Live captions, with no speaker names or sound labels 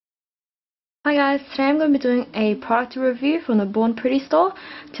Hi guys, today I'm going to be doing a product review from the Born Pretty store.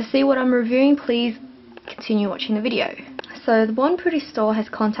 To see what I'm reviewing, please continue watching the video. So the Born Pretty store has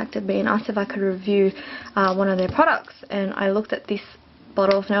contacted me and asked if I could review one of their products, and I looked at this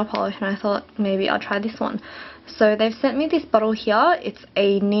bottle of nail polish and I thought maybe I'll try this one. So they've sent me this bottle here. It's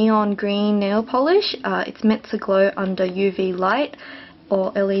a neon green nail polish. It's meant to glow under UV light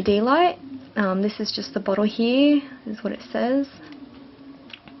or LED light. This is just the bottle here. This is what it says.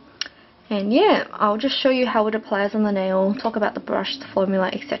 And yeah, I'll just show you how it applies on the nail, talk about the brush, the formula,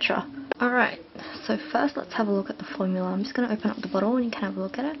 etc. Alright, so first let's have a look at the formula. I'm just going to open up the bottle and you can have a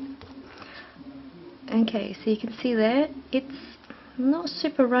look at it. Okay, so you can see there, it's not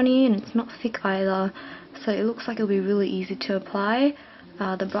super runny and it's not thick either, so it looks like it'll be really easy to apply.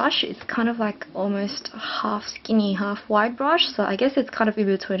 The brush is kind of like almost half skinny, half wide brush, so I guess it's kind of in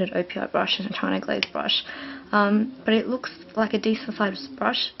between an opioid brush and a China glaze brush. But it looks like a decent sized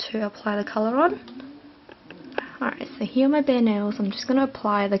brush to apply the colour on. Alright, so here are my bare nails. I'm just going to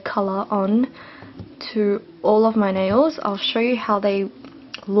apply the colour on to all of my nails. I'll show you how they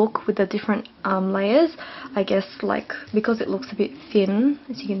look with the different layers. I guess like because it looks a bit thin,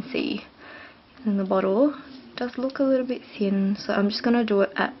 as you can see in the bottle, it does look a little bit thin, so I'm just going to do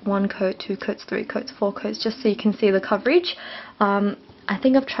it at 1 coat, 2 coats, 3 coats, 4 coats, just so you can see the coverage. I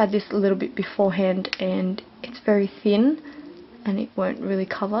think I've tried this a little bit beforehand and it's very thin and it won't really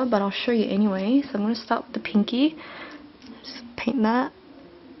cover, but I'll show you anyway. So I'm going to start with the pinky, just paint that.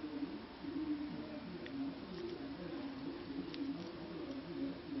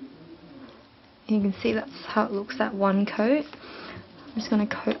 You can see that's how it looks at 1 coat. I'm just going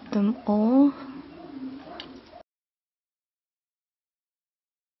to coat them all.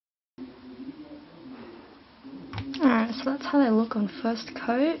 Alright, so that's how they look on first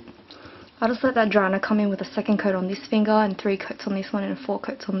coat. I'll just let that dry and I'll come in with a second coat on this finger and 3 coats on this one and 4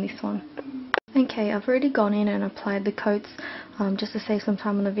 coats on this one. Okay, I've already gone in and applied the coats just to save some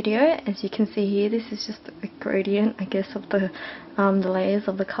time on the video. As you can see here, this is just a gradient, I guess, of the layers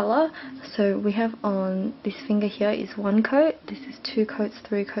of the colour. So we have on this finger here is 1 coat, this is 2 coats,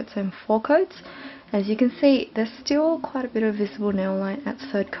 3 coats and 4 coats. As you can see, there's still quite a bit of visible nail line at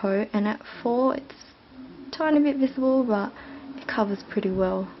 3rd coat, and at 4 it's a tiny bit visible, but it covers pretty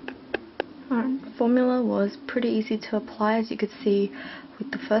well. Alright, the formula was pretty easy to apply, as you could see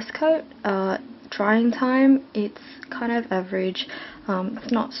with the first coat. Drying time, it's kind of average.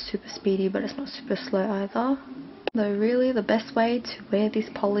 It's not super speedy, but it's not super slow either. Though really the best way to wear this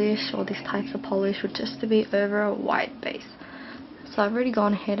polish or these types of polish would just to be over a white base. So I've already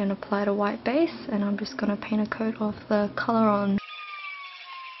gone ahead and applied a white base, and I'm just going to paint a coat of the colour on.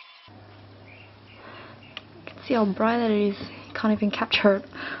 You can see how bright it is. You can't even capture it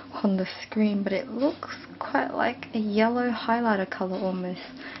on the screen, but it looks quite like a yellow highlighter colour almost.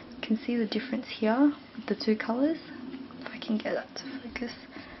 You can see the difference here with the 2 colours. If I can get that to focus.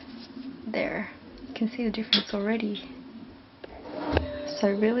 There. You can see the difference already. So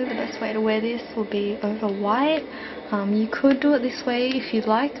really the best way to wear this will be over white. You could do it this way if you'd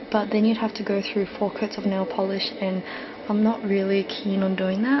like, but then you'd have to go through 4 coats of nail polish, and I'm not really keen on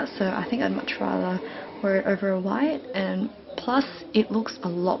doing that, so I think I'd much rather wear it over a white. And plus it looks a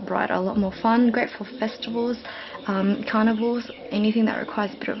lot brighter, a lot more fun, great for festivals, carnivals, anything that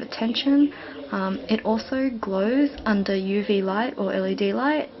requires a bit of attention. It also glows under UV light or LED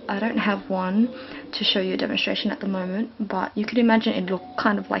light. I don't have one to show you a demonstration at the moment, but you can imagine it look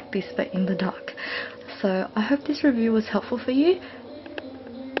kind of like this but in the dark. So I hope this review was helpful for you.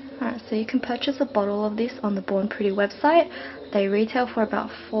 Alright, so you can purchase a bottle of this on the Born Pretty website. They retail for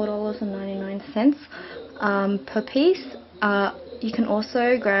about $4.99 per piece. You can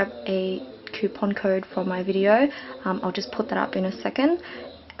also grab a coupon code from my video. I'll just put that up in a second,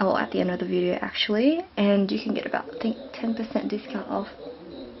 or at the end of the video actually, and you can get about, I think, 10% discount off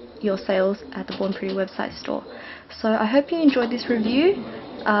your sales at the Born Pretty website store. So I hope you enjoyed this review.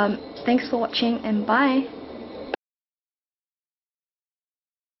 Thanks for watching, and bye.